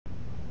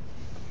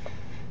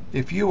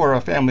If you or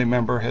a family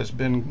member has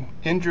been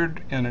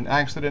injured in an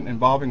accident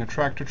involving a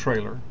tractor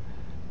trailer,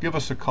 give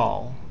us a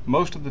call.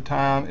 Most of the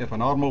time, if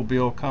an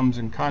automobile comes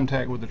in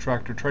contact with the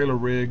tractor trailer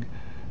rig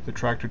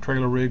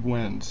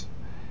wins.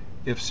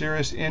 If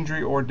serious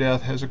injury or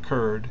death has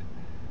occurred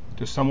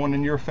to someone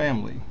in your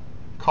family,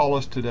 call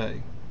us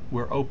today.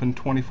 We're open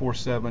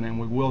 24/7 and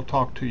we will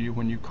talk to you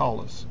when you call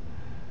us.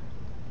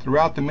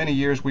 Throughout the many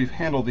years we've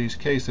handled these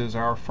cases,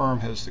 our firm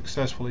has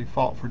successfully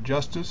fought for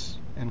justice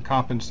and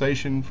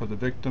compensation for the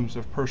victims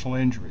of personal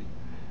injury.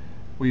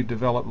 We've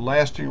developed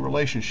lasting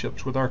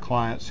relationships with our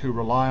clients who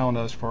rely on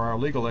us for our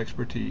legal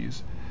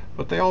expertise,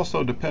 but they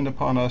also depend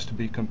upon us to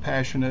be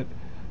compassionate,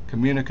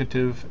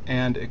 communicative,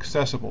 and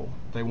accessible.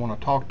 They want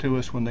to talk to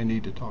us when they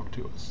need to talk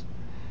to us.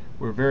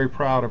 We're very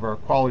proud of our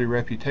quality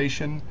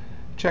reputation.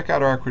 Check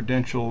out our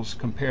credentials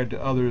compared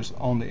to others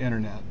on the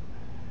internet.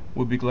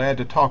 We'll be glad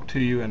to talk to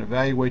you and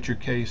evaluate your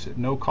case at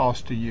no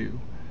cost to you.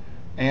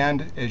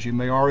 And as you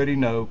may already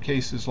know,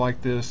 cases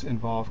like this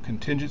involve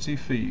contingency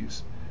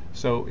fees.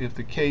 So if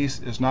the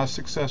case is not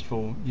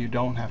successful, you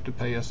don't have to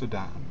pay us a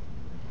dime.